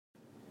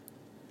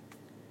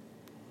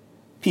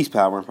Peace,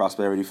 power, and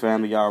prosperity,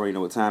 family. Y'all already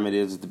know what time it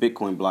is. It's the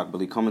Bitcoin Block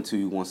Bully coming to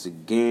you once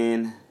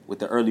again with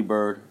the early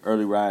bird,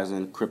 early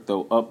rising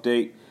crypto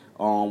update.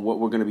 What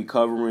we're going to be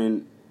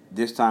covering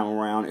this time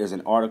around is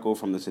an article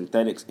from the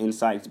Synthetix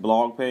Insights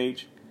blog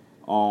page.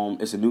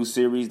 It's a new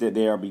series that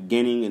they are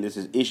beginning, and this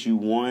is issue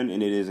 1,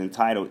 and it is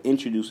entitled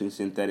Introducing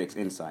Synthetix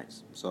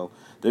Insights. So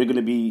they're going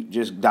to be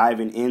just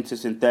diving into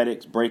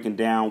Synthetix, breaking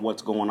down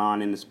what's going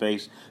on in the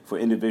space for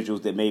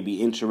individuals that may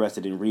be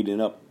interested in reading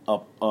up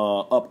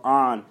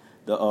on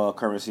the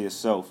currency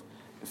itself.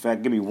 In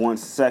fact, give me 1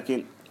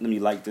 second. Let me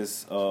light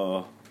this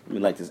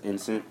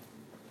incense.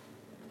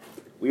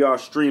 We are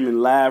streaming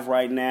live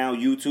right now,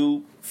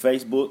 YouTube,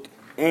 Facebook,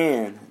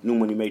 and New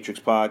Money Matrix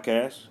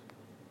Podcast.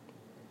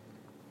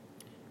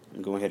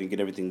 I'm go ahead and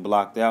get everything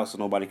blocked out so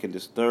nobody can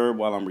disturb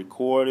while I'm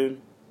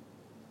recording.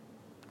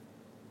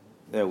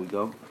 There we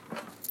go.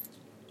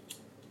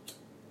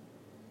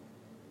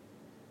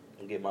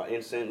 I'll get my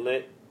incense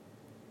lit.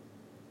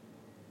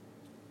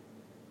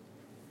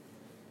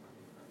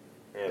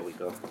 There we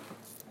go.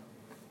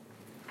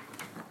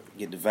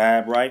 Get the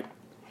vibe right.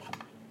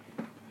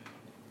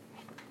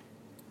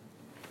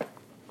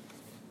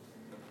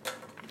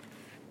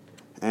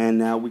 And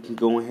now we can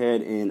go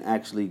ahead and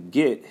actually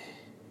get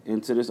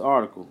into this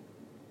article.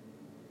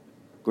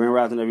 Grand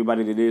Rising,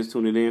 everybody that is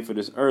tuning in for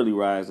this early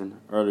rising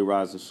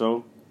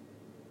show.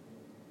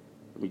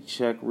 Let me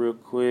check real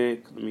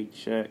quick.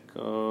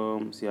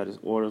 See how this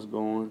order's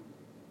going.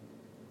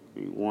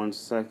 Give me 1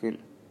 second.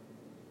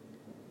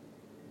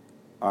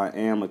 I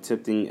am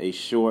attempting a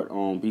short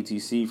on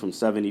BTC from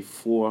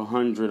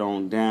 7,400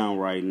 on down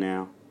right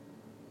now.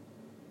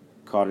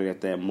 Caught it at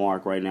that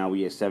mark right now.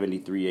 We at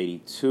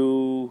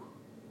 73.82.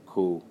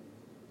 Cool.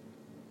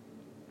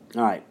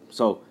 All right.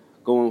 So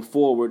going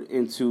forward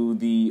into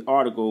the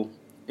article,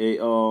 it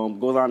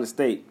goes on to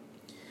state,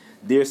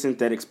 "Dear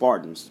Synthetix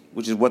Spartans,"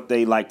 which is what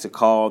they like to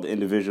call the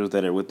individuals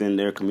that are within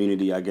their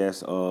community, I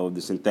guess, of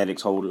the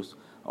Synthetix holders.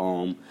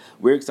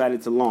 We're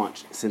excited to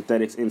launch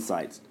Synthetix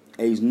Insights,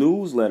 a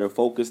newsletter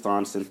focused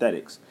on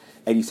Synthetix,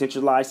 a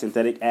decentralized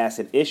synthetic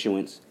asset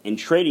issuance and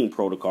trading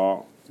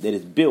protocol that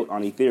is built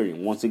on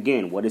Ethereum. Once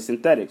again, what is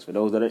Synthetix? For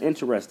those that are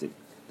interested,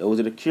 those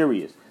that are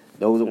curious,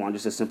 those that want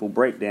just a simple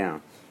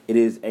breakdown. It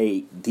is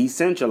a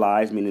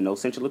decentralized, meaning no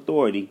central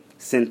authority,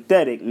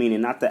 synthetic,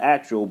 meaning not the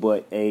actual,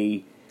 but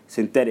a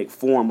synthetic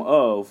form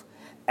of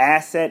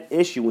asset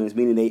issuance,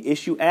 meaning they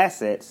issue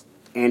assets,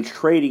 and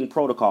trading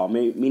protocol,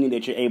 meaning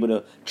that you're able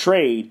to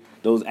trade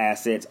those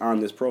assets on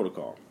this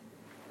protocol.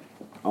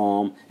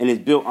 And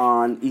it's built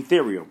on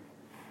Ethereum,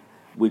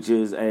 which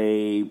is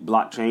a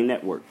blockchain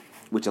network,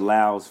 which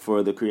allows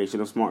for the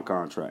creation of smart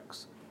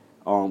contracts.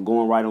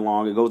 Going right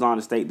along, it goes on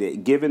to state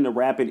that given the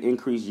rapid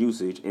increased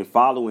usage and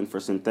following for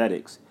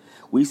Synthetix,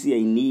 we see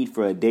a need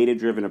for a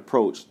data-driven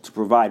approach to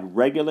provide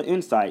regular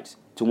insights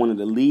to one of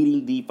the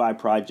leading DeFi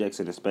projects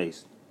in the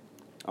space.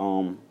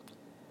 And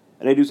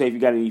they do say if you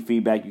got any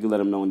feedback, you can let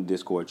them know in the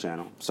Discord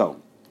channel.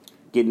 So,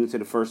 getting into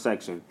the first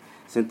section,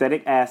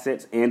 synthetic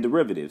assets and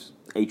derivatives,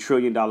 a $1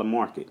 trillion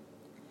market.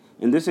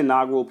 In this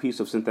inaugural piece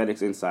of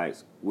Synthetix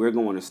Insights, we're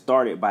going to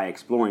start it by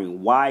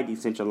exploring why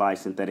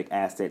decentralized synthetic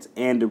assets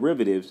and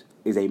derivatives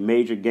is a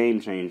major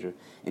game changer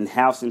and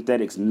how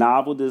Synthetix's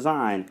novel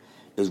design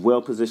is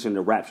well positioned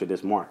to capture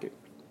this market.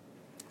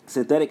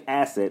 Synthetic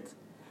assets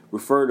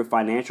refer to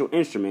financial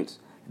instruments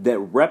that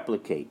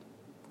replicate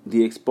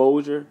the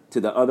exposure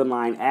to the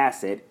underlying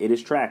asset it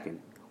is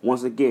tracking.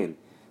 Once again,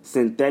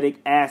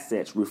 synthetic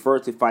assets refer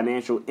to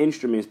financial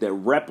instruments that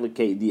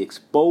replicate the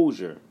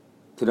exposure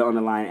to the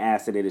underlying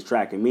asset it is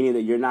tracking, meaning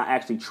that you're not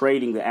actually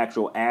trading the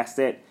actual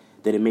asset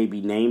that it may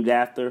be named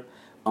after.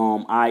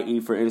 I.e.,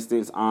 for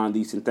instance, on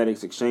the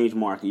Synthetix exchange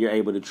market, you're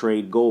able to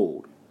trade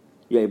gold.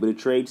 You're able to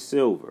trade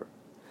silver.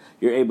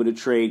 You're able to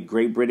trade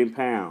Great Britain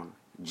pound,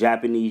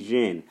 Japanese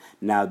yen.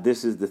 Now,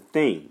 this is the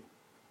thing.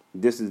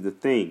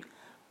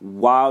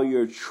 While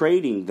you're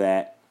trading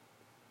that,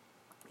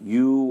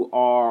 you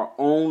are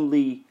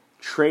only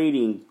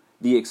trading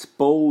the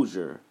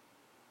exposure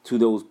to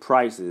those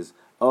prices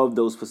of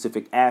those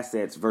specific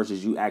assets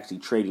versus you actually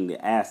trading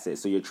the assets.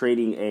 So you're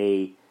trading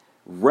a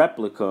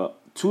replica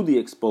to the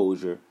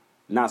exposure,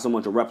 not so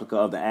much a replica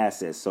of the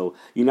assets. So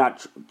you're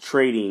not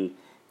trading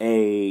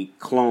a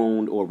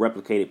cloned or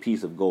replicated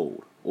piece of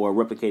gold or a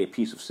replicated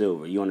piece of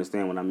silver. You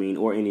understand what I mean?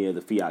 Or any of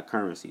the fiat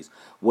currencies.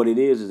 What it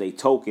is a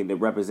token that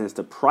represents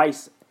the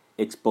price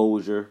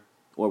exposure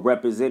or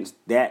represents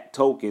that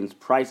token's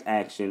price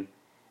action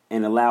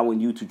and allowing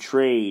you to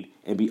trade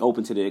and be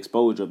open to the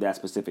exposure of that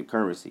specific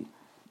currency.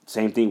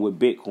 Same thing with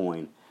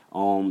Bitcoin.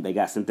 They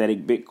got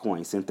synthetic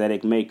Bitcoin,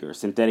 synthetic Maker,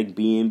 synthetic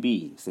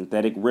BNB,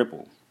 synthetic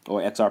Ripple,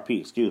 or XRP,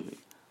 excuse me.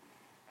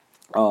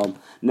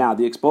 Now,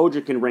 the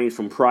exposure can range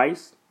from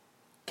price,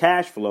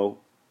 cash flow,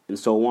 and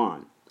so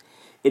on.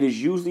 It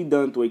is usually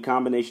done through a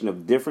combination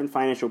of different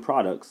financial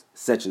products,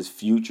 such as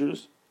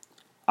futures,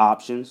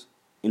 options,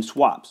 and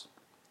swaps.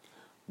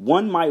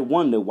 One might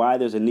wonder why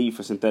there's a need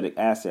for synthetic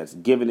assets,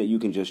 given that you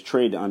can just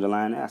trade the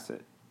underlying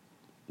asset.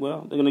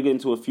 Well, they're going to get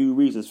into a few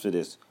reasons for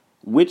this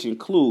which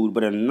include,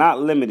 but are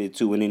not limited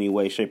to in any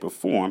way, shape, or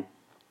form,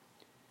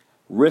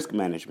 risk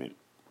management.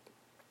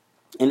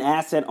 An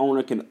asset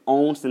owner can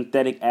own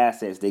synthetic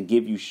assets that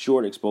give you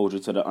short exposure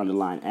to the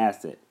underlying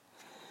asset.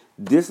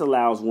 This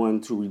allows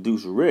one to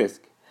reduce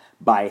risk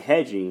by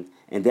hedging,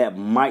 and that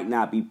might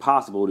not be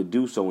possible to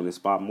do so in the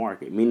spot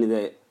market, meaning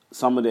that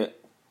some of the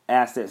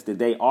assets that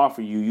they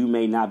offer you, you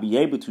may not be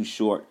able to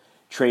short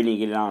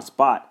trading it on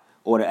spot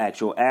or the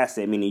actual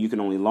asset, meaning you can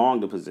only long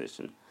the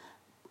position.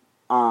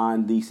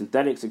 On the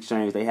synthetics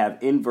exchange, they have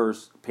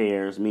inverse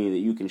pairs, meaning that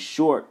you can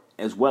short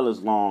as well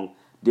as long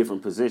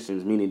different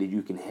positions, meaning that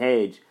you can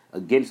hedge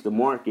against the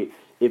market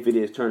if it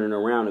is turning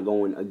around and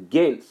going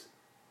against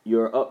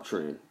your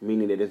uptrend,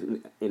 meaning that it's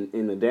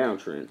in the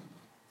downtrend.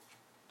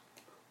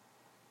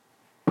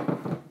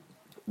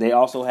 They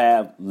also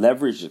have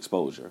leverage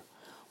exposure.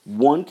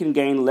 One can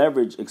gain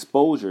leverage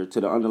exposure to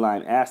the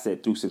underlying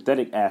asset through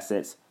synthetic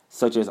assets,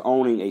 such as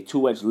owning a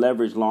 2x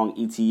leverage long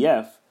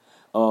ETF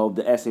of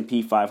the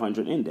S&P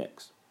 500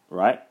 index,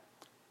 right?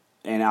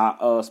 And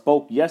I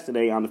spoke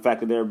yesterday on the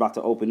fact that they're about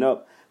to open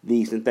up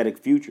the synthetic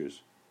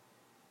futures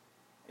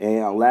and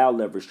allow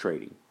leverage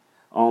trading.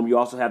 You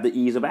also have the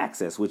ease of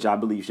access, which I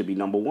believe should be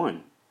number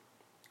one.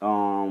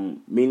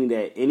 Meaning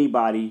that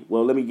anybody,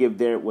 well, let me give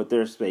what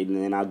they're stating,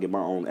 and then I'll give my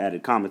own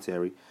added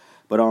commentary.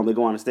 But they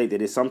go on to state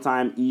that it's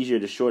sometimes easier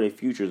to short a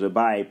futures or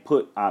buy a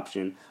put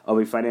option of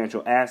a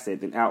financial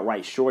asset than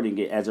outright shorting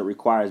it, as it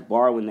requires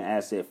borrowing the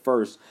asset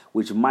first,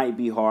 which might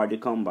be hard to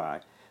come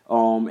by.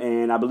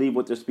 And I believe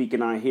what they're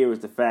speaking on here is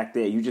the fact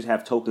that you just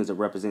have tokens that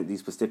represent these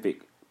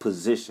specific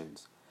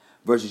positions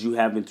versus you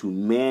having to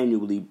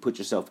manually put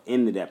yourself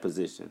into that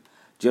position.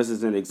 Just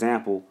as an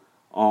example,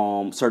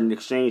 certain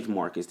exchange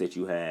markets that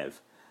you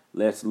have.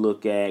 Let's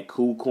look at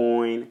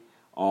KuCoin,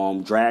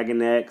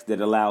 DragonX,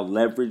 that allow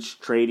leverage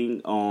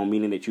trading,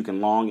 meaning that you can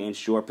long and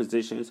short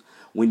positions.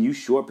 When you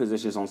short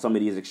positions on some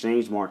of these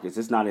exchange markets,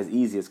 it's not as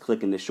easy as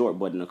clicking the short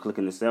button or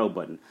clicking the sell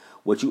button.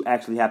 What you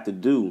actually have to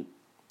do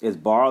is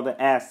borrow the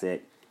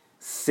asset,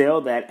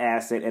 sell that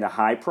asset at a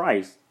high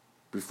price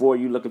before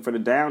you're looking for the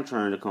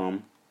downturn to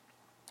come,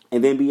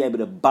 and then be able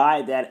to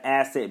buy that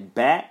asset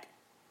back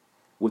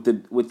with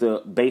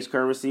the base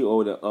currency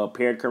or the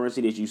paired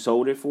currency that you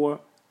sold it for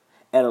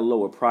at a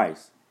lower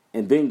price,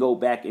 and then go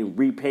back and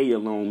repay your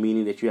loan,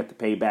 meaning that you have to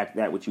pay back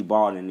that what you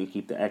borrowed and then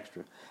keep the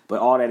extra. But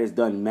all that is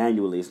done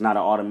manually. It's not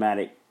an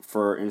automatic.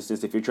 For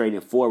instance, if you're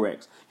trading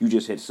Forex, you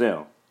just hit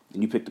sell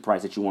and you pick the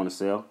price that you want to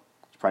sell,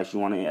 the price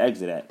you want to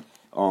exit at.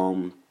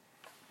 Over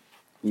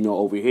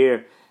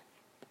here,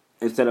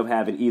 instead of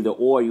having either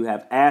or, you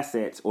have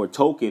assets or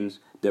tokens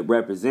that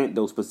represent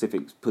those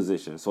specific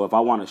positions. So if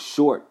I want to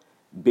short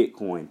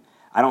Bitcoin,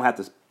 I don't have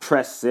to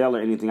press sell or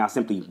anything. I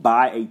simply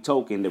buy a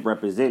token that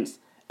represents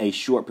a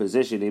short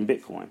position in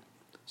Bitcoin.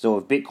 So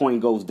if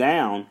Bitcoin goes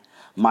down,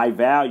 my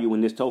value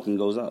in this token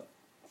goes up.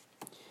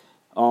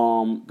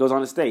 Goes on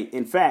to state,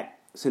 in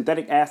fact,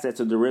 synthetic assets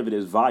or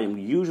derivatives volume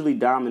usually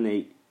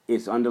dominate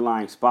its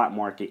underlying spot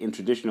market in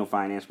traditional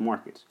finance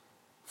markets.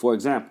 For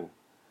example,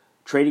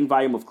 trading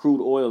volume of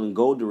crude oil and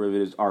gold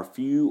derivatives are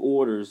few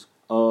orders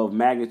of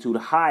magnitude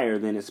higher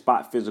than a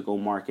spot physical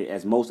market,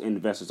 as most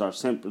investors are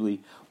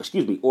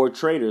or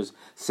traders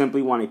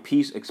simply want a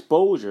price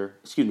exposure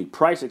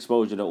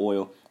to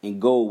oil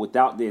and gold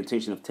without the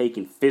intention of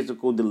taking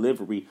physical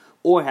delivery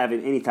or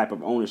having any type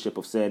of ownership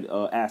of said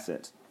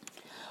assets.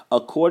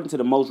 According to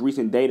the most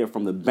recent data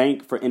from the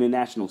Bank for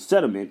International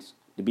Settlements,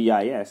 the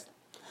BIS,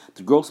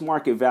 the gross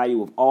market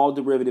value of all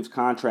derivatives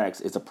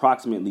contracts is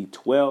approximately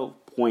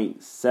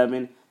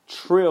 12.7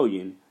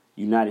 trillion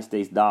United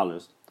States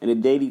dollars, and the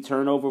daily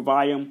turnover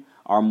volume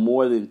are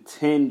more than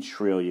 10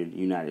 trillion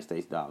United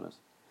States dollars.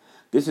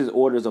 This is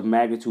orders of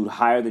magnitude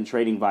higher than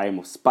trading volume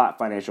of spot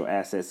financial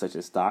assets such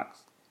as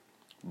stocks,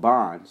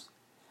 bonds,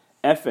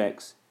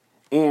 FX,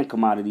 and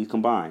commodities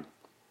combined.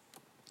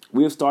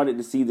 We have started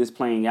to see this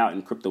playing out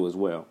in crypto as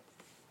well.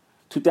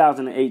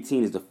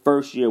 2018 is the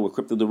first year where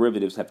crypto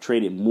derivatives have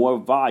traded more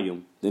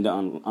volume than the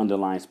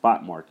underlying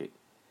spot market.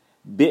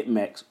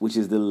 BitMEX, which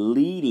is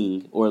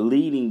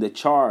leading the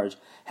charge,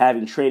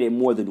 having traded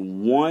more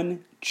than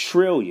 1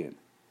 trillion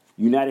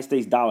United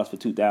States dollars for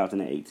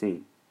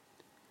 2018.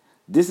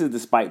 This is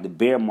despite the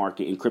bear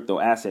market in crypto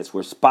assets,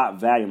 where spot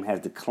volume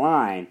has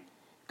declined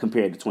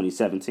compared to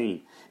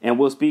 2017. And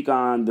we'll speak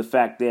on the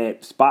fact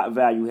that spot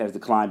value has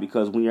declined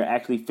because when you're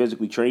actually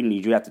physically trading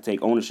these, you have to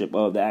take ownership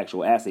of the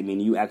actual asset,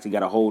 meaning you actually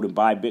got to hold and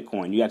buy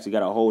Bitcoin. You actually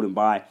got to hold and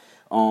buy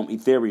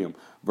Ethereum,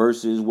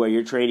 versus where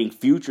you're trading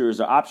futures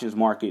or options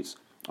markets.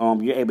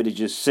 You're able to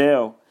just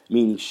sell,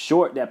 meaning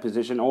short that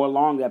position or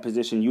long that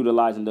position,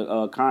 utilizing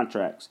the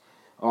contracts.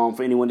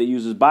 For anyone that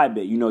uses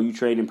Bybit, you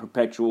trade in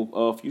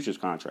perpetual futures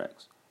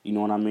contracts. You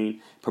know what I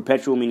mean?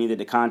 Perpetual meaning that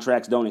the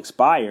contracts don't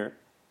expire,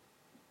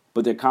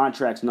 but they're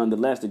contracts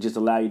nonetheless that just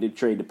allow you to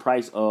trade the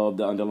price of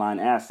the underlying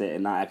asset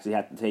and not actually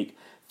have to take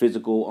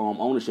physical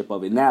ownership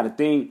of it. Now, the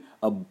thing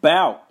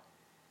about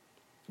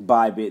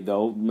Bybit,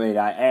 though, may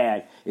I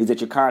add, is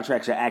that your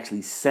contracts are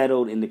actually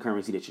settled in the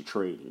currency that you're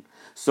trading.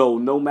 So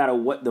no matter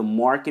what the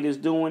market is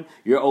doing,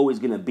 you're always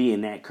going to be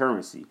in that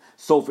currency.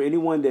 So for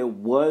anyone that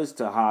was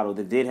to hodl,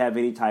 that did have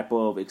any type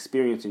of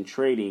experience in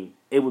trading,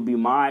 it would be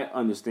my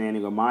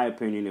understanding or my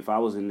opinion, if I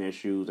was in their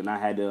shoes and I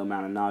had the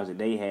amount of knowledge that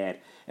they had,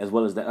 as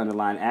well as the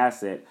underlying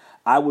asset,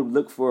 I would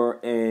look for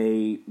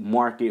a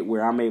market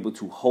where I'm able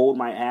to hold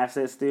my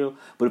assets still.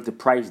 But if the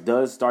price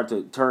does start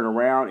to turn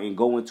around and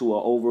go into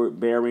an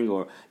overbearing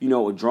or,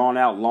 a drawn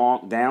out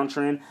long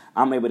downtrend,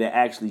 I'm able to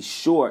actually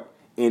short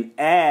and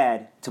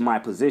add to my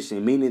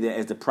position, meaning that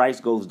as the price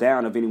goes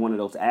down of any one of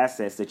those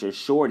assets that you're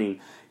shorting,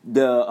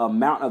 the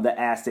amount of the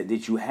asset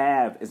that you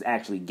have is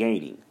actually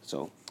gaining.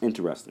 So,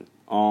 interesting.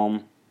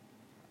 Let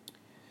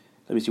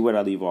me see, where did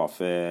I leave off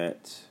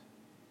at?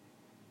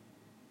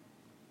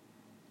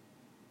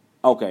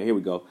 Okay, here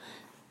we go.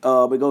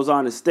 It goes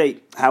on to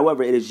state,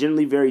 however, it is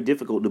generally very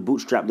difficult to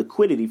bootstrap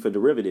liquidity for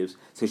derivatives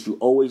since you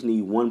always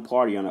need one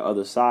party on the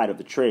other side of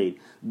the trade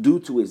due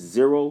to its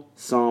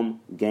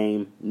zero-sum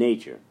game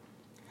nature.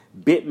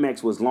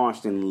 BitMEX was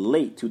launched in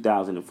late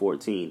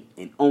 2014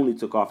 and only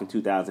took off in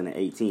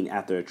 2018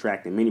 after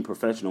attracting many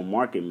professional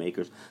market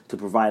makers to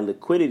provide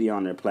liquidity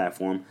on their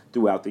platform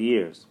throughout the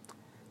years.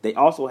 They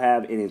also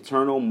have an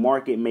internal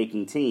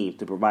market-making team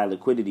to provide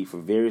liquidity for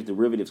various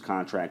derivatives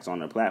contracts on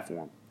their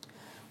platform.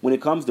 When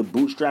it comes to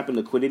bootstrapping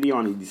liquidity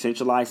on a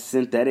decentralized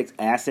synthetic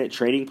asset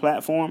trading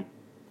platform,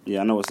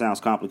 I know it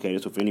sounds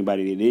complicated, so for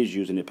anybody that is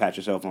using it, pat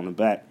yourself on the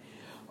back.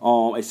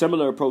 A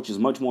similar approach is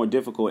much more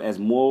difficult as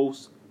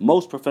most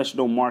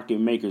professional market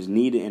makers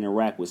need to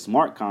interact with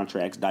smart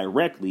contracts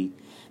directly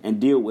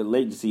and deal with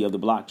latency of the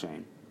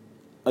blockchain.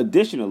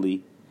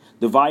 Additionally,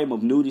 the volume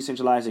of new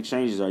decentralized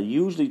exchanges are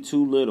usually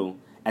too little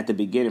at the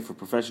beginning for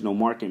professional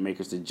market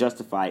makers to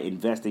justify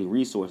investing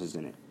resources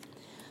in it.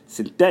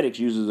 Synthetix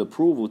uses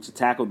approval to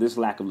tackle this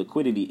lack of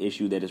liquidity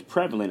issue that is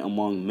prevalent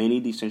among many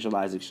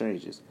decentralized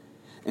exchanges.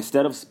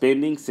 Instead of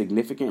spending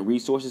significant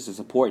resources to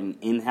support an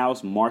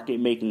in-house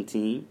market-making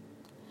team,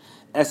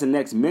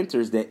 SNX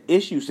mentors that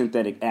issue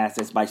synthetic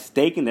assets by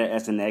staking their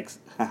SNX,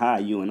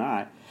 you and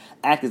I,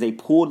 act as a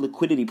pooled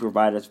liquidity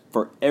provider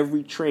for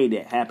every trade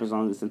that happens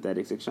on the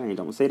Synthetix exchange. I'm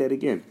going to say that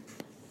again.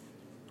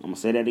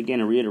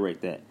 And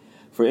reiterate that.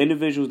 For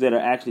individuals that are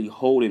actually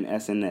holding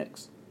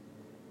SNX,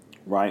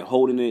 right,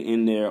 holding it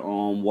in their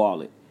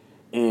wallet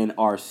and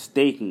are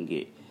staking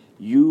it,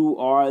 you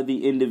are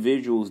the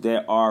individuals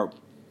that are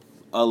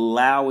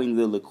allowing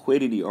the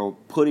liquidity or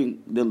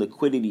putting the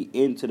liquidity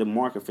into the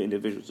market for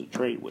individuals to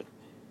trade with.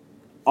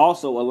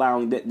 Also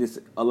allowing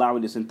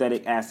the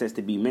synthetic assets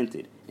to be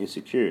minted and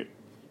secured.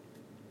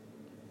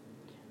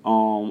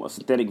 A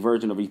synthetic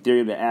version of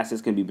Ethereum that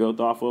assets can be built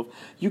off of.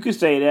 You could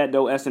say that,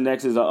 though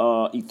SNX is a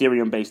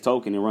Ethereum-based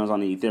token. It runs on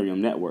the Ethereum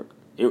network.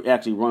 It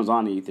actually runs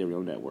on the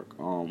Ethereum network.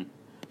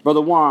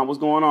 Brother Juan, what's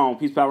going on?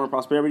 Peace, power, and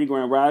prosperity.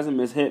 Grand Rising.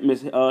 Miss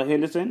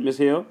Henderson, Miss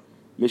Hill,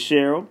 Miss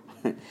Cheryl.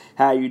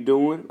 How you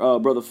doing?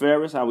 Brother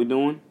Ferris, how we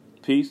doing?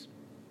 Peace.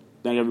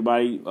 Thank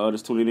everybody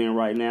that's tuning in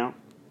right now.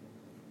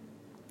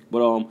 But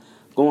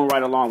going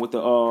right along with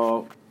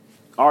the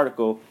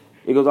article,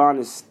 it goes on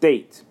to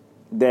state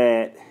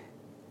that.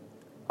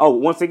 Oh,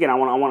 once again, I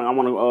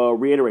want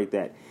to reiterate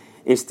that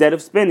instead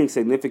of spending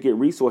significant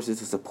resources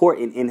to support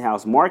an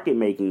in-house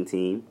market-making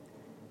team,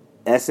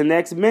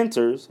 SNX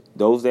mentors,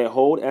 those that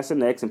hold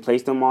SNX and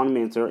place them on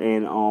Mentor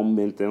and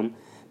mint them,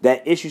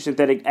 that issue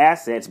synthetic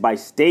assets by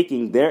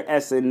staking their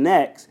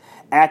SNX,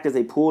 act as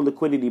a pooled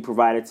liquidity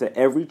provider to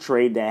every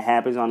trade that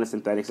happens on the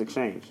Synthetix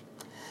exchange.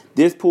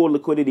 This pooled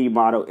liquidity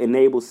model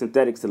enables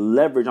Synthetix to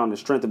leverage on the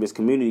strength of its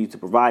community to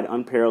provide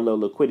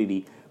unparalleled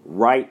liquidity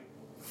right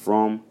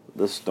from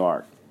the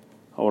start.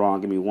 Hold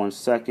on, give me 1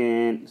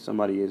 second.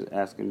 Somebody is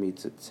asking me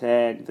to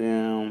tag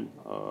them.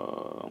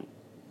 How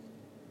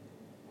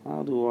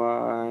do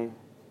I...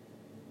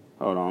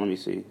 Hold on, let me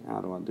see.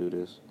 How do I do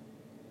this?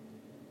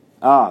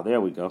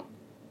 There we go.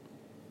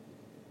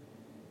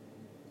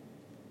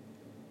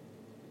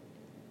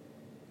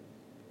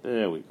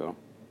 There we go.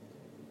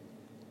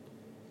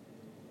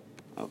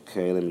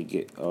 Okay, let me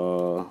get...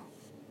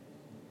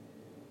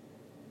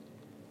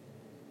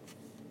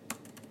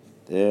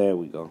 There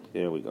we go.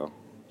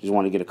 Just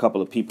want to get a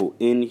couple of people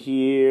in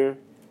here.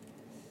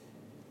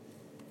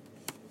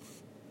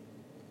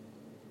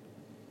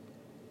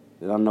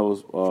 That I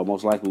know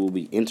most likely will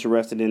be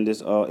interested in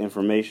this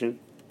information.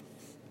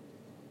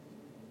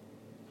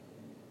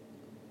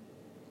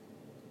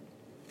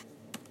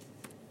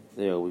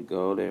 There we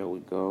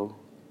go.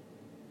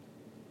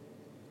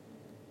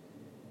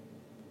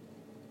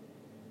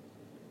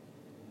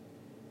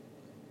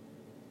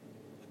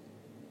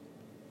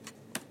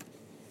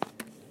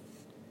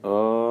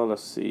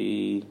 Let's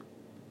see.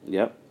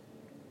 Yep.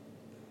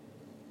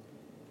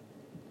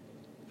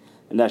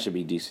 And that should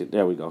be decent.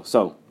 There we go.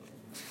 So,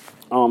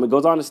 it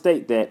goes on to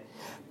state that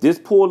this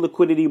pooled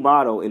liquidity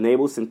model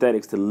enables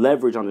Synthetix to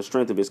leverage on the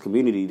strength of its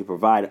community to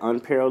provide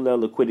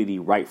unparalleled liquidity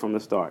right from the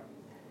start.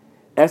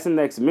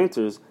 SNX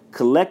mentors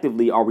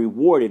collectively are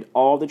rewarded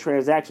all the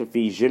transaction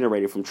fees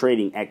generated from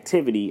trading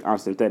activity on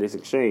Synthetix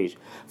Exchange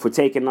for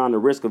taking on the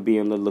risk of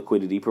being the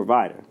liquidity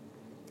provider.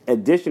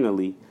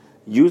 Additionally,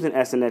 using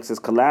SNX as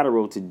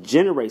collateral to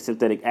generate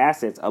synthetic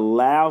assets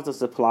allows the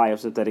supply of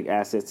synthetic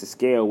assets to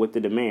scale with the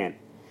demand,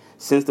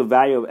 since the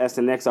value of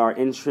SNX are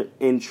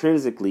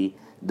intrinsically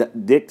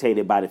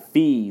dictated by the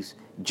fees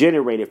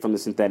generated from the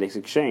Synthetix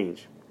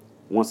Exchange.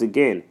 Once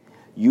again,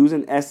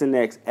 using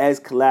SNX as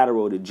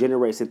collateral to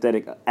generate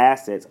synthetic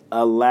assets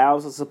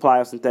allows the supply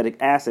of synthetic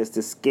assets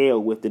to scale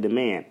with the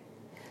demand,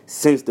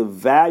 since the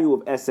value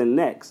of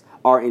SNX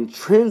are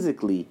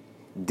intrinsically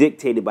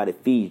dictated by the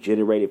fees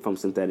generated from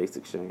Synthetix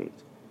Exchange.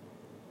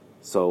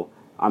 So,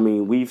 I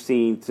mean, we've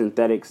seen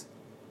Synthetix,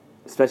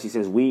 especially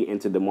since we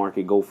entered the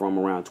market, go from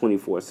around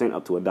 24 cents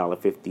up to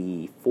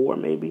 $1.54,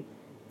 maybe.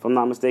 If I'm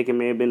not mistaken,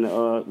 may have been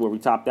where we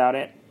topped out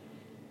at.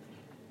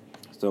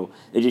 So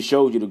it just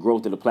shows you the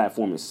growth of the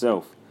platform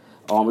itself.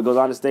 It goes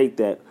on to state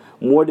that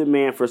more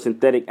demand for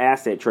synthetic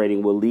asset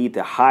trading will lead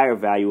to higher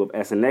value of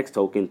SNX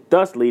token,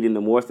 thus leading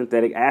to more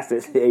synthetic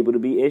assets able to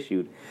be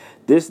issued.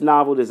 This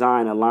novel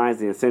design aligns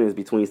the incentives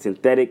between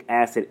synthetic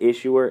asset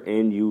issuer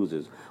and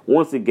users.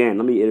 Once again,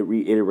 let me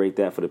reiterate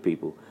that for the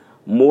people.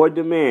 More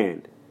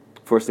demand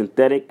for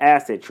synthetic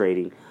asset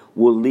trading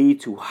will lead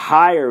to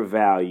higher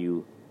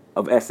value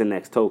of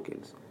SNX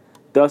tokens,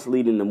 thus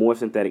leading to more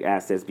synthetic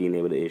assets being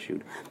able to be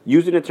issued.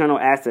 Using internal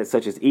assets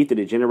such as Ether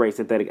to generate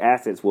synthetic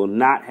assets will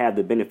not have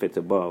the benefits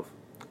above.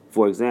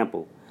 For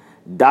example,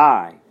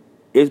 DAI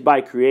is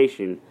by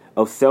creation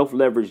of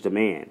self-leveraged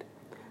demand.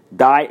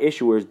 DAI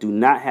issuers do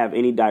not have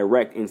any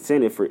direct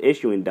incentive for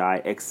issuing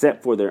DAI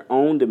except for their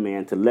own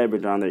demand to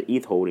leverage on their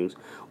ETH holdings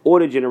or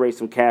to generate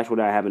some cash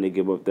without having to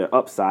give up their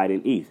upside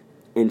in ETH.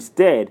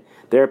 Instead,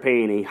 they're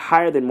paying a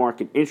higher than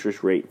market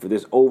interest rate for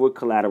this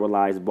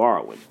over-collateralized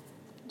borrowing.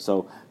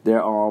 So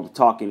they're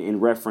talking in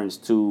reference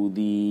to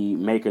the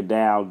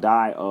MakerDAO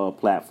DAI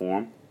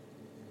platform,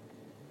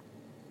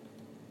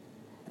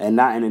 and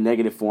not in a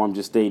negative form,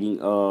 just stating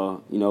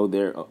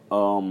their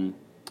the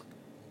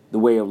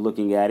way of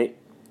looking at it.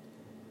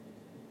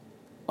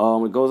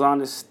 It goes on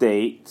to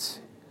state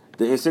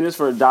the incentives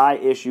for DAI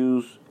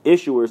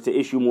issuers to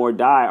issue more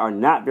DAI are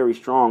not very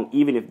strong,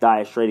 even if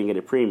DAI is trading at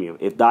a premium,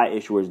 if DAI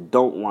issuers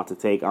don't want to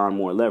take on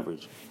more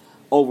leverage.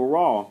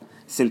 Overall,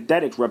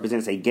 Synthetix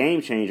represents a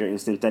game changer in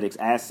synthetic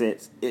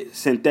assets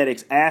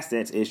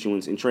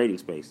issuance and trading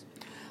space.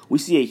 We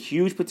see a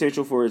huge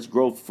potential for its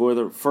growth for it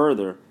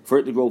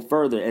to grow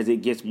further as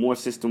it gets more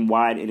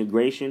system-wide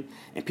integration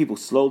and people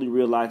slowly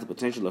realize the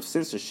potential of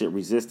censorship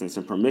resistance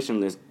and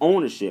permissionless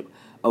ownership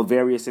of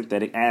various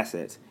synthetic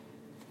assets.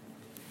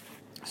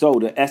 So,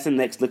 the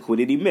SNX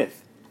liquidity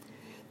myth.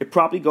 It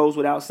probably goes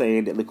without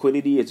saying that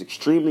liquidity is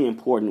extremely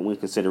important when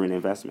considering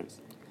investments.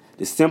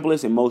 The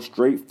simplest and most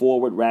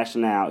straightforward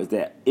rationale is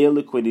that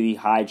illiquidity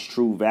hides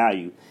true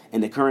value,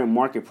 and the current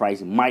market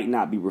price might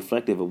not be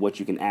reflective of what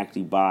you can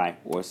actually buy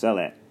or sell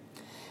at.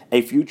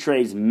 A few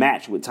trades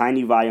match with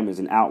tiny volume as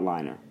an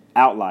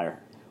outlier,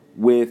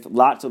 with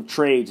lots of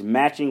trades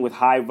matching with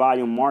high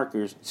volume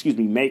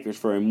makers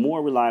for a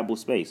more reliable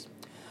space.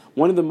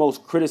 One of the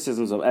most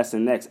criticisms of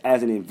SNX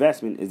as an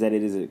investment is that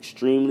it is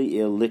extremely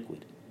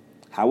illiquid.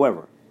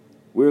 However,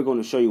 we're going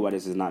to show you why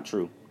this is not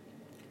true.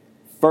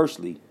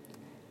 Firstly,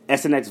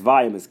 SNX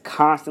volume is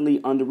constantly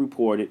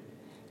underreported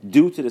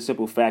due to the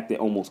simple fact that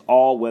almost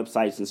all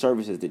websites and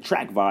services that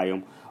track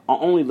volume are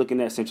only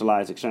looking at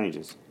centralized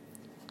exchanges.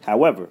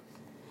 However,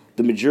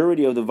 the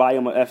majority of the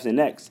volume of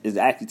SNX is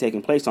actually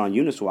taking place on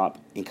Uniswap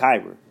and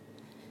Kyber,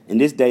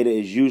 and this data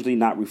is usually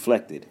not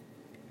reflected.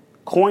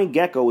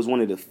 CoinGecko is one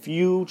of the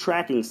few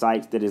tracking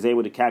sites that is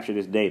able to capture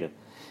this data.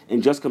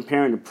 And just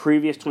comparing the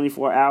previous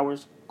 24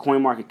 hours,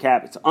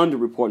 CoinMarketCap is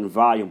underreporting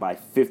volume by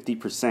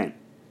 50%.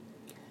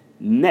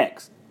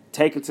 Next,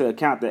 take into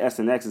account that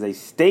SNX is a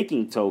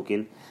staking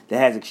token that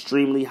has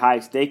extremely high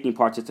staking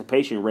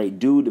participation rate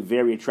due to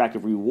very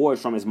attractive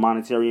rewards from its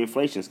monetary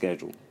inflation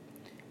schedule.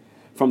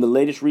 From the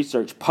latest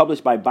research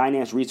published by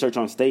Binance Research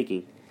on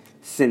Staking,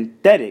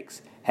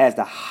 Synthetix has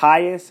the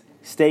highest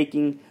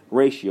staking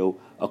ratio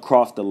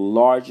across the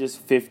largest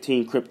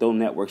 15 crypto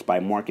networks by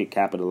market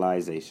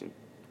capitalization.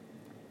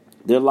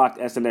 Their locked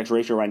SNX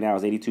ratio right now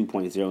is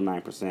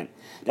 82.09%.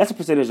 That's a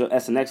percentage of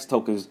SNX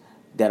tokens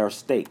that are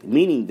staked,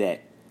 meaning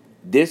that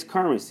this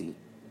currency,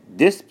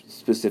 this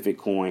specific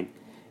coin,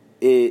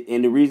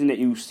 and the reason that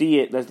you see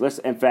it, let's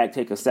in fact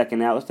take a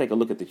second out. Let's take a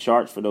look at the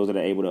charts for those that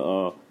are able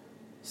to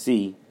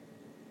see.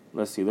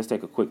 Let's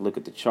take a quick look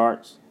at the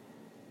charts.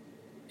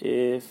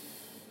 There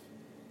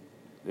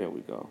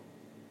we go.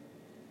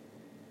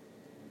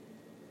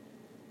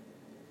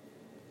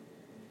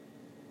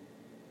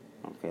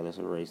 Okay, let's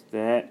erase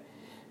that.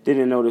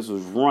 Didn't know this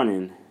was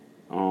running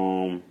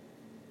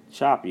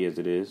choppy as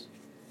it is.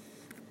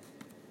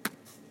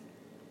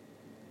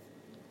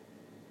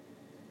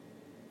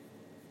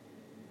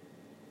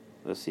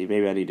 Let's see,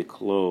 maybe I need to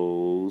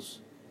close.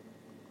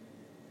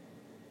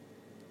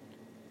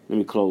 Let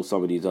me close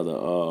some of these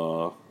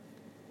other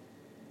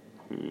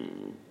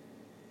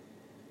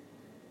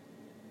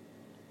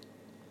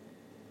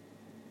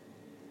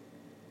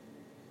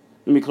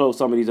Let me close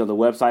some of these other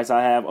websites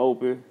I have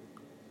open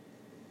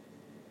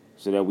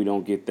so that we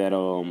don't get that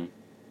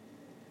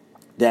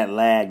that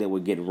lag that we're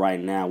getting right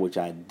now, which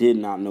I did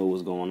not know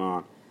was going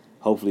on.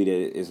 Hopefully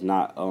that it's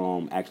not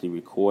actually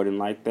recording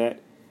like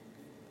that.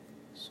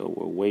 So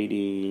we're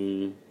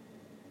waiting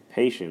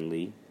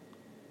patiently.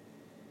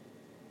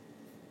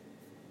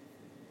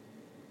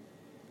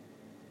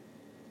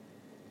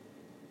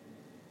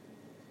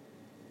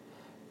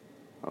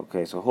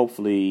 Okay, so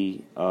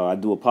hopefully, I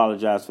do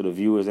apologize for the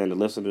viewers and the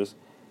listeners.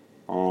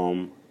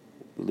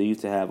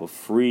 Believed to have a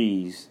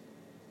freeze.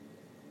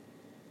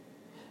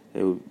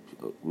 It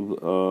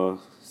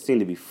seemed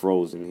to be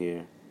frozen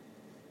here.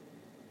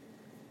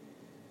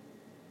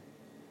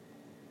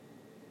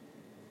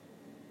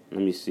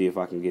 Let me see if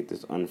I can get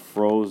this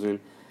unfrozen,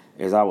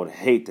 as I would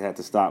hate to have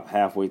to stop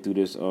halfway through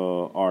this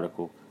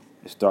article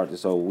and start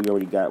this over. We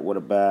already got, what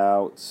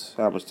about,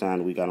 how much time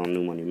do we got on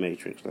New Money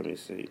Matrix? Let me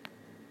see.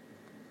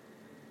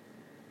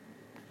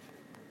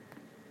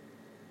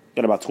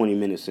 Got about 20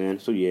 minutes in,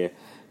 so yeah,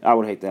 I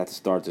would hate to have to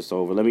start this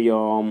over. Let me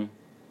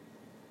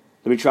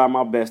try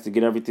my best to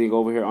get everything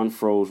over here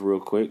unfroze real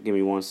quick. Give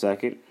me 1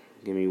 second.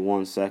 Give me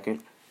 1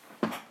 second.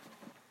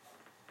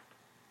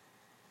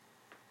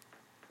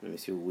 Let me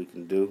see what we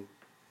can do.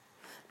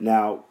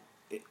 Now,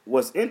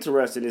 what's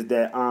interesting is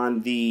that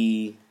on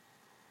the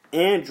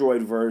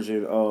Android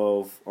version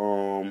of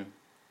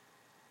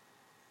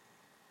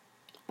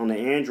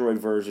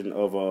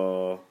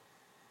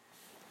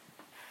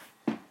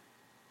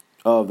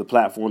the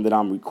platform that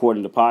I'm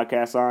recording the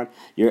podcast on,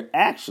 you're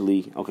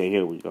actually, okay,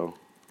 here we go.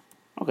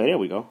 Okay, there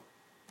we go.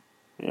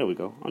 There we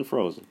go.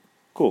 Unfrozen.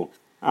 Cool.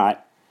 All right.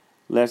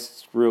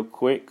 Let's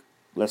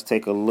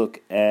take a look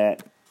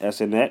at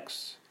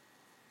SNX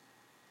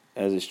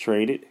as it's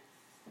traded.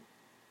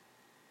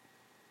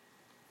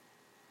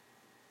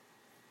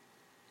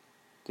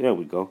 There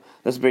we go.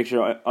 Let's make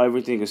sure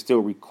everything is still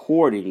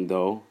recording,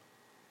 though.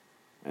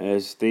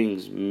 As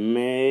things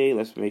may.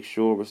 Let's make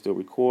sure we're still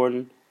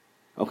recording.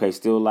 Okay,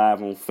 still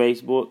live on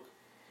Facebook.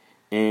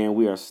 And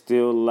we are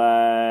still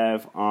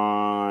live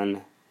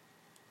on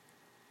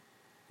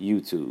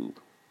YouTube.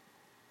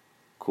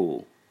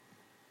 Cool.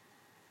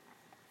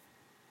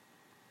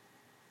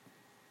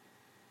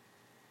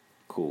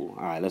 Cool.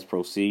 All right, let's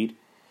proceed.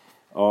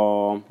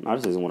 No,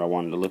 this isn't what I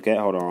wanted to look at.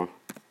 Hold on.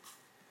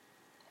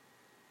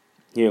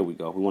 Here we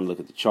go. We want to look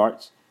at the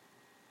charts.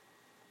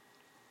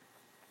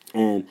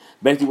 And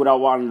basically what I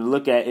wanted to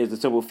look at is the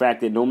simple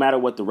fact that no matter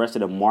what the rest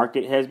of the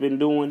market has been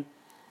doing,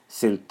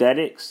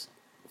 synthetics,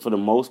 for the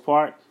most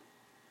part,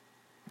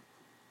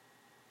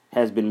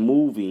 has been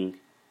moving.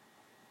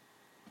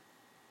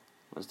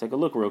 Let's take a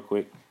look real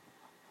quick.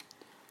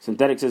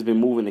 Synthetics has been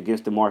moving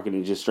against the market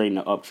and just straight in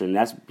the uptrend.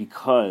 That's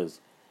because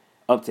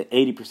up to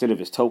 80%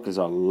 of its tokens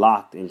are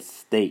locked and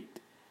staked.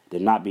 They're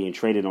not being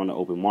traded on the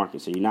open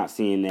market. So you're not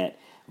seeing that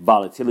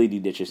volatility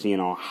that you're seeing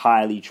on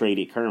highly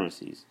traded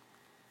currencies.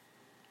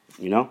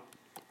 You know?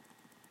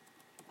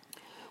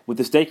 With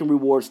the staking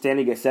reward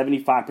standing at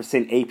 75%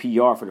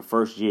 APR for the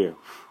first year.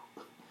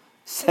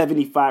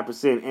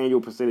 75%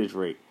 annual percentage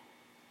rate.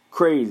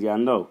 Crazy, I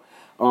know.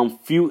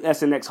 Few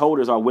SNX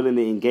holders are willing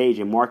to engage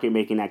in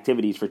market-making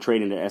activities for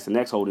trading their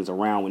SNX holdings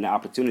around when the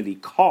opportunity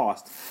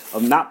cost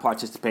of not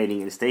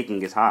participating in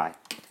staking is high.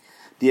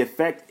 The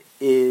effect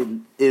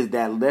is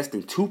that less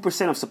than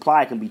 2% of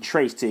supply can be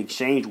traced to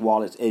exchange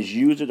wallets as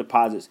user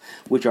deposits,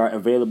 which are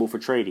available for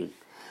trading.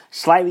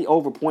 Slightly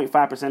over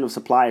 0.5% of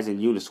supply is in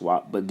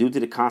Uniswap, but due to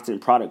the constant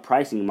product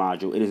pricing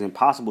module, it is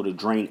impossible to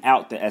drain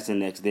out the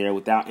SNX there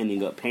without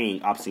ending up paying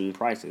obscene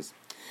prices.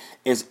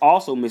 It's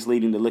also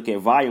misleading to look at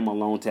volume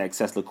alone to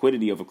access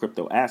liquidity of a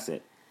crypto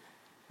asset.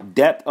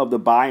 Depth of the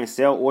buy and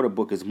sell order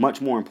book is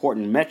much more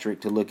important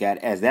metric to look at,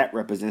 as that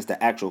represents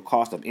the actual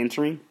cost of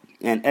entering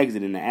and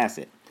exiting the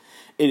asset.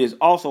 It is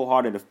also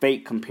harder to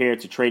fake compared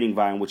to trading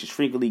volume, which is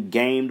frequently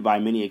gamed by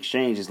many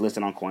exchanges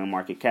listed on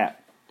CoinMarketCap.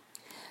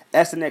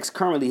 SNX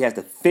currently has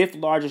the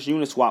 5th largest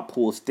Uniswap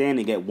pool,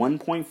 standing at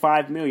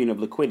 1.5 million of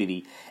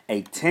liquidity.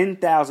 A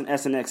 10,000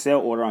 SNX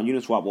sell order on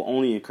Uniswap will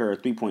only incur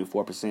 3.4%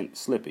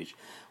 slippage,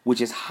 which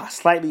is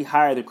slightly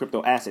higher than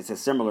crypto assets at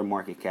similar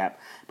market cap,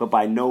 but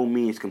by no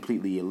means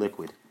completely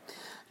illiquid.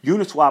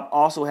 Uniswap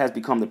also has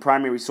become the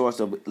primary source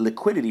of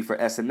liquidity for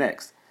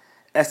SNX.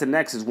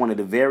 SNX is one of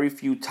the very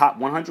few top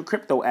 100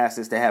 crypto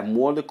assets that have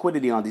more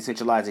liquidity on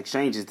decentralized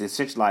exchanges than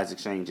centralized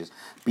exchanges,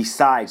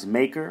 besides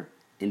Maker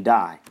and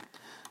DAI.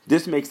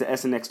 This makes the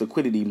SNX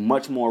liquidity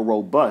much more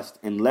robust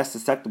and less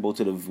susceptible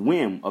to the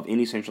whim of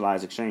any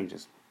centralized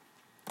exchanges.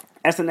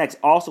 SNX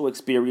also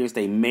experienced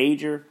a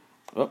major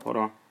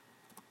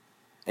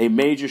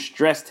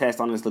stress test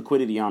on its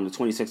liquidity on the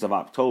 26th of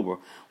October,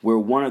 where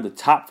one of the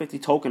top 50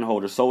 token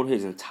holders sold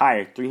his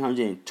entire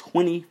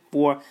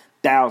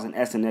 324,000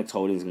 SNX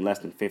holdings in less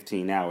than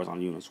 15 hours on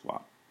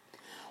Uniswap.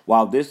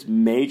 While this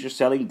major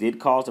selling did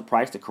cause the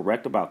price to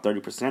correct about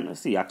 30%,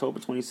 let's see, October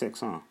 26th,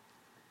 huh?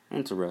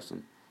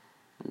 Interesting.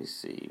 Let me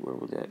see, where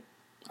was that?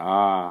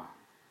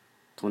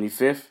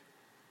 25th?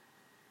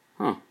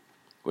 Huh.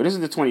 Well, this is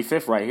the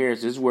 25th right here.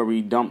 So this is where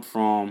we dumped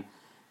from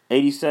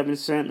 87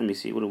 cents. Let me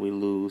see. What do we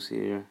lose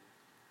here?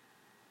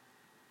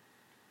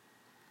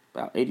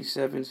 About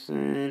 87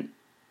 cents.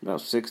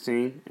 About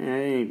 16. We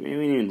didn't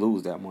even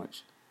lose that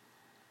much.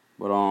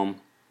 But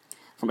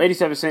from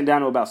 87 cents down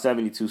to about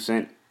 72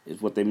 cents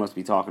is what they must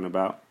be talking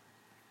about.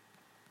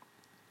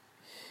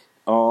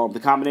 The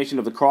combination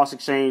of the cross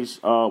exchange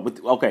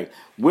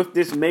with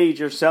this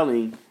major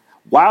selling.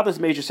 While this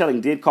major selling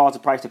did cause the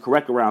price to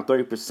correct around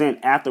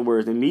 30%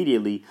 afterwards,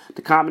 immediately,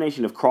 the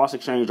combination of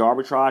cross-exchange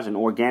arbitrage and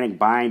organic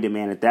buying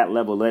demand at that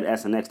level led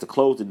SNX to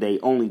close the day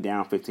only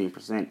down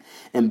 15%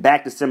 and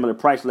back to similar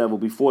price level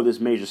before this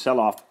major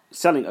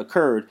selling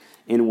occurred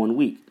in 1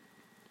 week.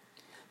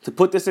 To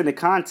put this into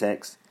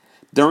context,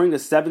 during the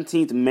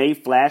 17th May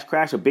flash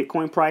crash of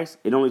Bitcoin price,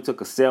 it only took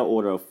a sell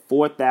order of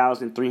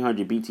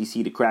 4,300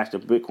 BTC to crash the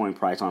Bitcoin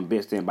price on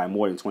Bitstamp by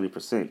more than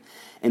 20%.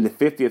 And the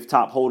 50th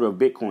top holder of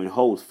Bitcoin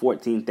holds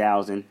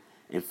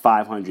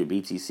 14,500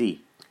 BTC.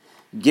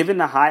 Given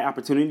the high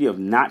opportunity of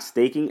not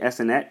staking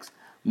SNX,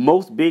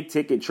 most big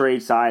ticket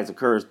trade size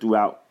occurs through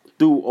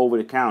over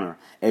the counter,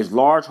 as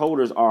large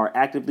holders are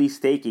actively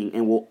staking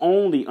and will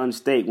only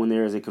unstake when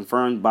there is a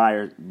confirmed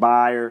buyer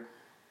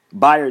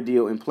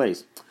deal in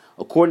place.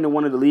 According to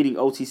one of the leading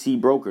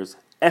OTC brokers,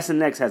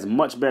 SNX has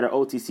much better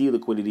OTC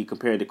liquidity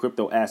compared to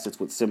crypto assets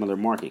with similar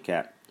market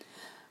cap.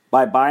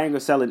 By buying or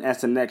selling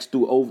SNX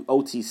through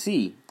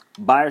OTC,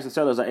 buyers and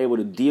sellers are able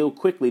to deal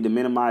quickly to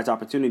minimize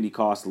opportunity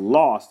costs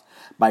lost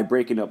by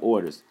breaking up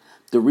orders.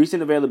 The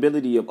recent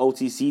availability of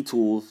OTC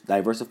tools,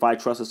 Diversified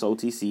Trustless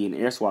OTC and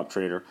AirSwap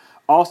Trader,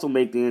 also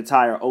make the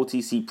entire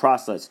OTC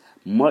process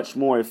much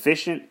more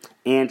efficient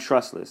and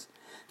trustless.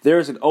 There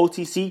is an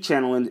OTC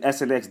channel in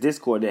SNX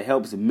Discord that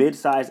helps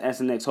mid-sized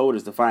SNX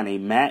holders to find a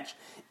match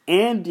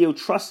and deal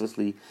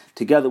trustlessly,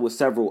 together with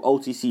several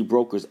OTC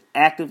brokers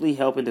actively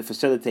helping to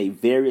facilitate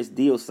various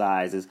deal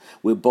sizes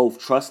with both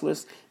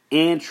trustless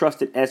and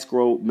trusted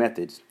escrow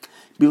methods.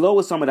 Below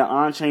is some of the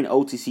on-chain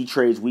OTC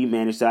trades we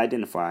managed to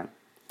identify.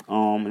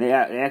 They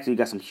actually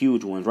got some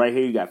huge ones. Right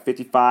here you got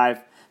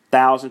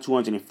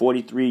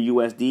 55,243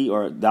 USD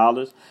or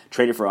dollars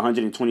traded for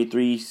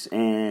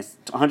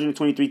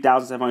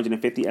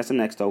 123,750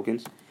 SNX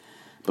tokens.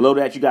 Below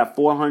that you got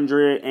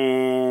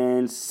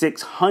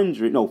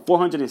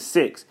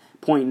 406.9186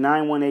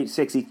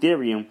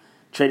 Ethereum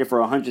traded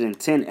for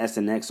 110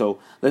 SNX. So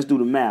let's do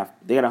the math.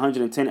 They got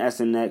 110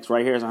 SNX.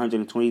 Right here is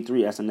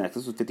 123 SNX.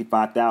 This was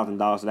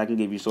 $55,000. So that can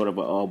give you sort of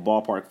a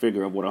ballpark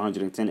figure of what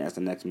 110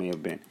 SNX may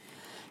have been.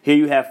 Here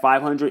you have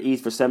 500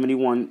 ETH for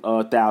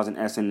 71,000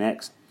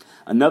 SNX.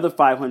 Another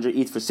 500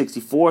 ETH for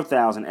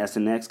 64,000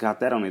 SNX.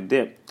 Got that on a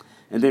dip.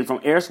 And then from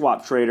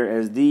AirSwap Trader,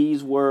 as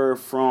these were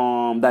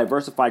from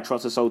Diversified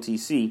Trustless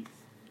OTC,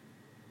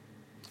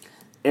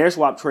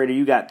 AirSwap Trader,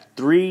 you got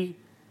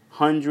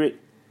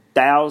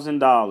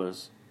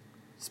 $300,000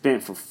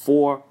 spent for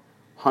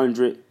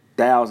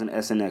 400,000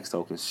 SNX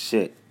tokens.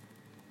 Shit.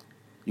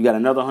 You got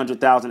another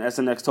 100,000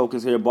 SNX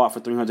tokens here bought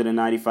for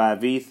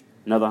 395 ETH.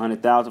 Another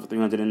 100,000 for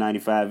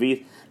 395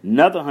 ETH.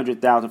 Another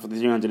 100,000 for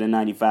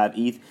 395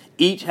 ETH.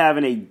 Each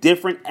having a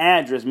different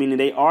address, meaning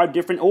they are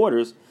different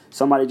orders.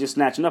 Somebody just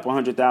snatching up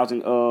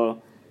 100,000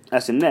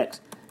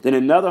 SNX. Then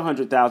another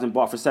 100,000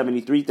 bought for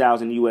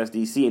 73,000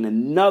 USDC. And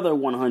another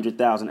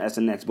 100,000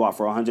 SNX bought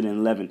for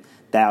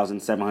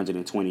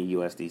 111,720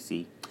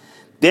 USDC.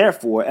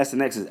 Therefore,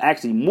 SNX is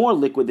actually more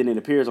liquid than it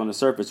appears on the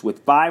surface, with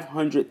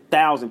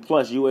 500,000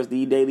 plus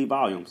USD daily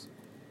volumes.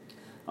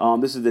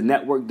 This is the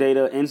network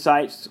data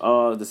insights,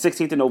 the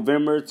 16th of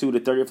November to the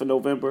 30th of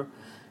November.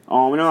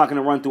 We're not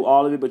going to run through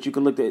all of it, but you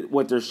can look at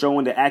what they're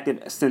showing. The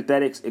active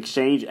synthetics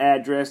exchange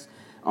address.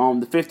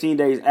 The 15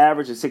 days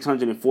average is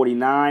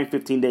 649.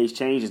 15 days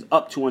change is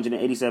up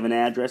 287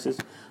 addresses.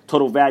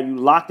 Total value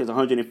locked is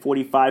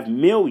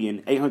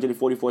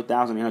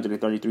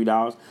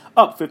 $145,844,833,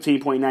 up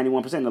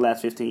 15.91% in the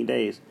last 15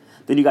 days.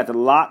 Then you got the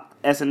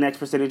locked SNX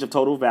percentage of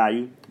total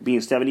value being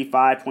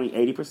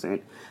 75.80%,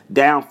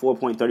 down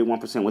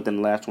 4.31% within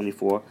the last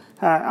 24.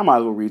 I might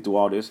as well read through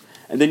all this.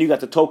 And then you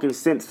got the token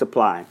cent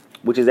supply,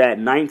 which is at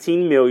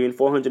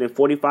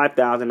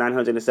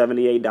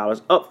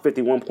 $19,445,978, up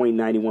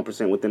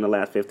 51.91% within the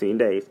last 15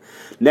 days.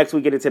 Next, we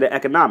get into the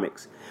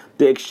economics.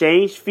 The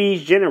exchange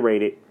fees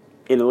generated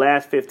in the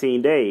last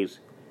 15 days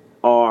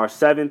are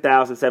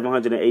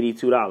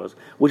 $7,782,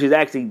 which is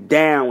actually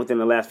down within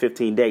the last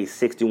 15 days,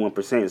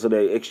 61%. So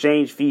the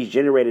exchange fees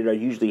generated are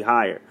usually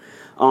higher.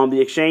 The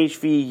exchange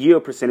fee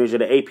yield percentage of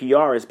the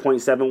APR is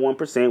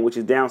 0.71%, which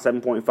is down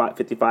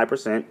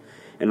 7.55%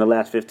 in the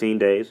last 15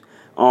 days.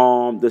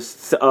 The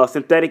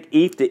synthetic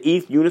ETH, the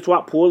ETH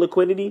Uniswap pool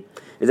liquidity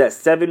is at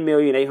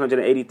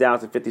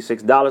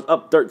 $7,880,056,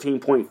 up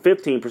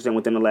 13.15%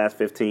 within the last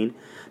 15.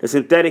 The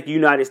synthetic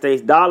United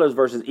States dollars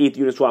versus ETH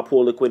Uniswap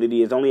pool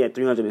liquidity is only at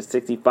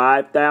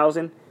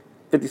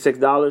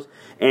 $365,056,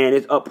 and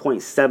it's up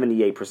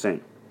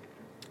 0.78%.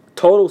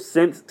 Total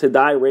cents to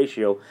DAI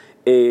ratio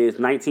is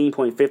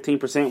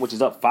 19.15%, which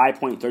is up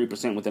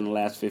 5.30% within the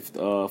last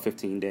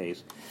 15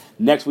 days.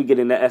 Next, we get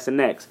into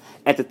SNX.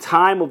 At the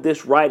time of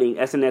this writing,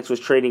 SNX was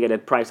trading at a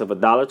price of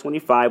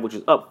 $1.25, which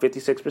is up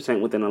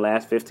 56% within the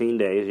last 15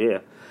 days. Yeah.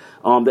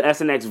 The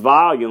SNX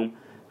volume,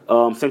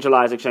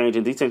 centralized exchange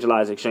and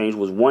decentralized exchange,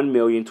 was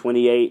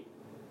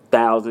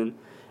 1,028,000.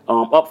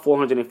 Up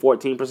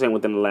 414%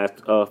 within the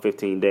last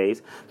 15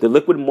 days. The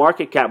liquid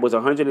market cap was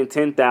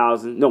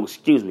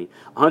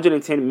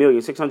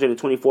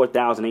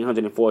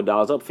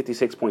 $110,624,804, up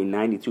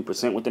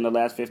 56.92% within the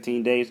last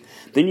 15 days.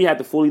 Then you have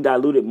the fully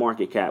diluted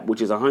market cap, which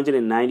is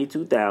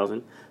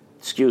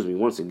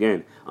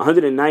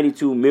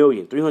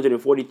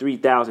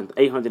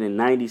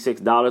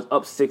 $192,343,896,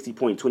 up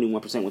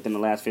 60.21% within the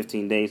last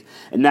 15 days.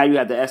 And now you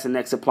have the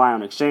SNX supply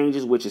on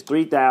exchanges, which is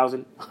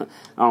 3,000. I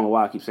don't know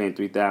why I keep saying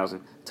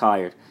 3,000.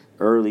 Tired.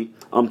 Early.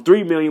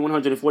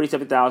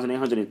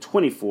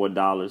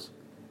 $3,147,824.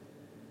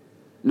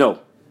 No.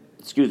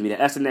 Excuse me. The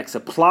SNX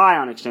supply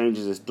on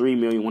exchanges is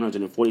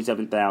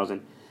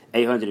 3,147,824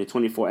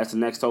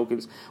 SNX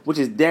tokens, which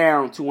is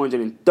down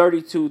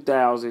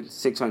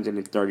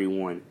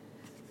 232,631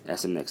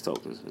 SNX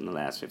tokens in the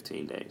last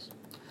 15 days.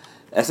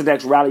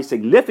 SNX rallied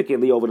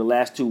significantly over the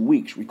last 2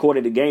 weeks,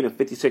 recorded a gain of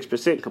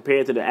 56%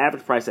 compared to the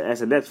average price of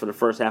SNX for the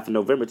first half of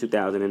November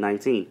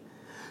 2019.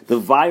 The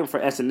volume for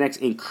SNX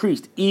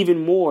increased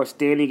even more,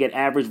 standing at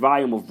average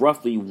volume of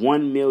roughly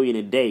 1 million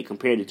a day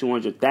compared to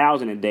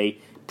 200,000 a day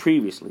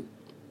previously.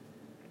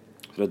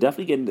 So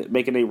definitely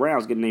making their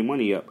rounds, getting their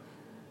money up.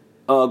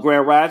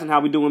 Grand Rising, how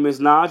we doing, Miss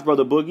Naj?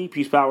 Brother Boogie,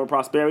 peace, power, and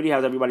prosperity.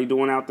 How's everybody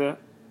doing out there?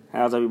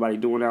 Let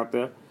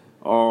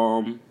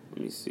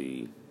me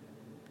see.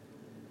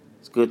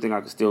 It's a good thing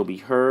I can still be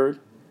heard.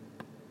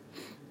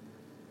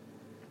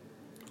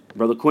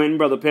 Brother Quentin,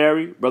 Brother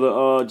Perry,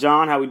 Brother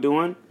John, how we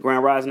doing?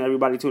 Grand Rising,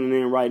 everybody tuning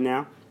in right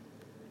now.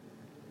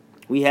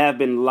 We have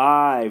been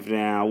live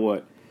now,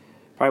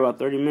 probably about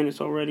 30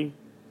 minutes already?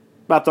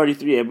 About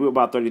 33, yeah, we're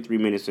about 33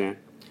 minutes in.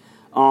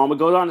 It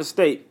goes on to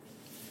state,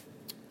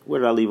 where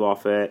did I leave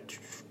off at?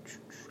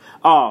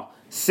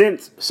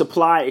 Since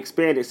supply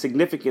expanded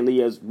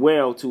significantly as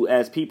well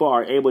as people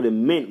are able to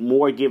mint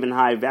more given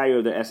high value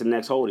of their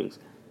SNX holdings.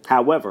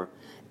 However,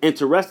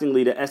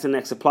 interestingly, the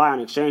SNX supply on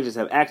exchanges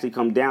have actually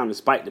come down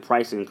despite the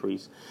price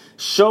increase.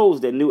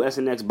 Shows that new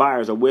SNX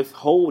buyers are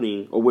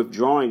withholding or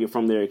withdrawing it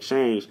from their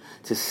exchange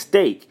to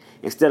stake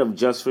instead of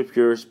just for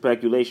pure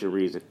speculation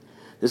reason.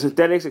 The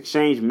Synthetics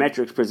Exchange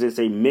metrics presents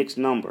a mixed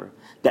number.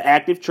 The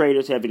active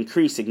traders have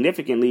increased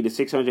significantly to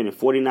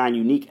 649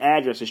 unique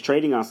addresses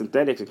trading on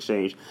Synthetics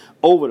Exchange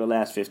over the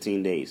last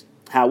 15 days.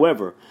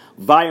 However,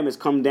 volume has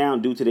come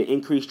down due to the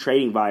increased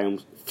trading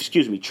fees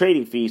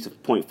of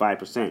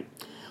 0.5%.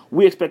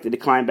 We expect it to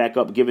climb back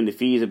up given the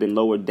fees have been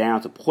lowered down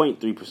to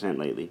 0.3%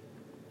 lately.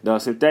 The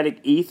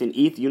synthetic ETH and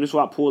ETH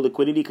Uniswap pool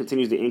liquidity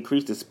continues to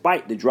increase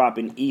despite the drop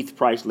in ETH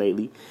price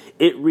lately.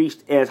 It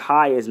reached as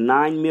high as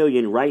 9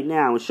 million right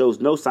now and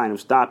shows no sign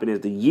of stopping as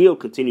the yield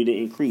continued to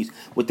increase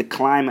with the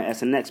climb of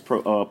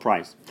SNX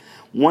price.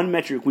 One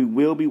metric we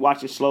will be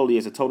watching slowly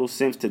is the total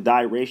SIMS to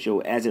DAI ratio,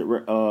 as it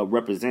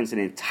represents an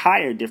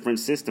entire different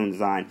system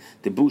design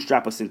to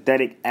bootstrap a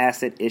synthetic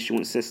asset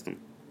issuance system.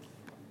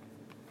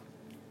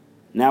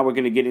 Now we're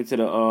going to get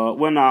into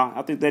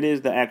I think that is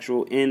the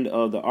actual end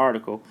of the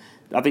article.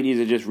 I think these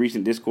are just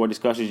recent Discord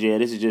discussions. Yeah,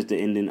 this is just the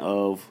ending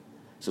of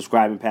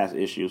subscribing past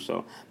issues.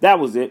 So that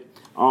was it.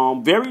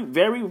 Very,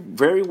 very,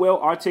 very well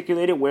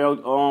articulated,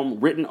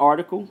 written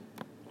article.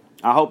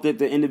 I hope that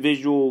the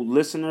individual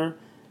listener,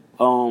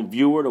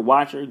 viewer, the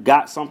watcher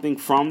got something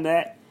from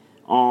that.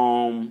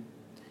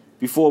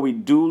 Before we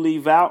do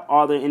leave out,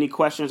 are there any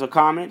questions or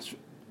comments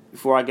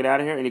before I get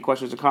out of here? Any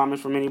questions or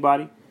comments from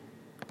anybody?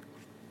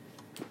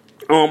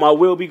 I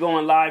will be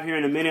going live here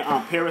in a minute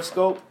on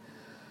Periscope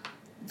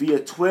via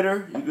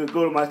Twitter. You can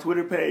go to my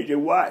Twitter page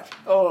and watch.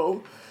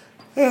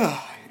 And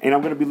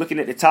I'm going to be looking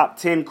at the top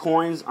 10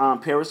 coins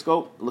on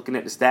Periscope, looking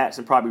at the stats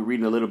and probably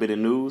reading a little bit of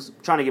news. I'm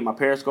trying to get my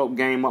Periscope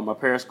game up, my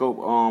Periscope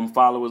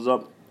followers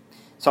up.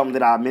 Something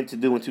that I meant to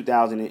do in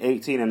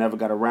 2018 I never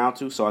got around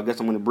to, so I guess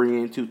I'm going to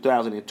bring in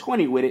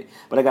 2020 with it,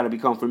 but I got to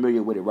become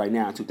familiar with it right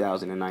now in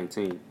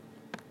 2019.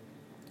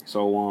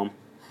 So,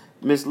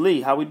 Miss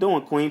Lee, how we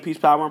doing? Queen, peace,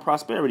 power, and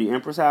prosperity.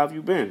 Empress, how have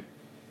you been?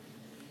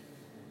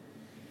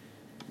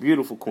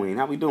 Beautiful Queen,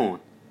 how we doing?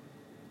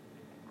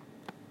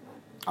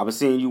 I've been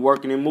seeing you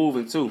working and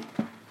moving, too.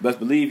 Best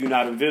believe you're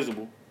not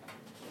invisible.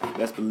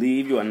 Best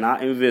believe you are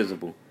not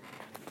invisible.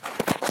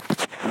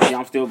 See,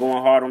 I'm still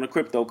going hard on the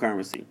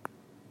cryptocurrency.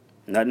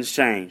 Nothing's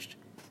changed.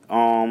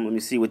 Let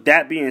me see. With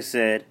that being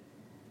said,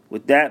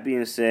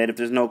 if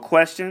there's no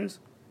questions,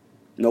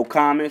 no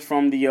comments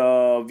from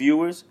the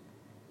viewers,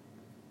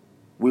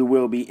 we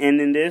will be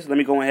ending this. Let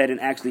me go ahead and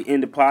actually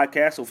end the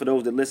podcast. So for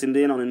those that listened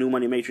in on the New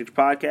Money Matrix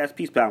podcast,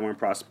 peace, power, and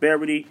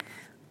prosperity.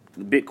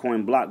 The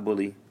Bitcoin block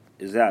bully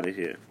is out of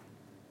here.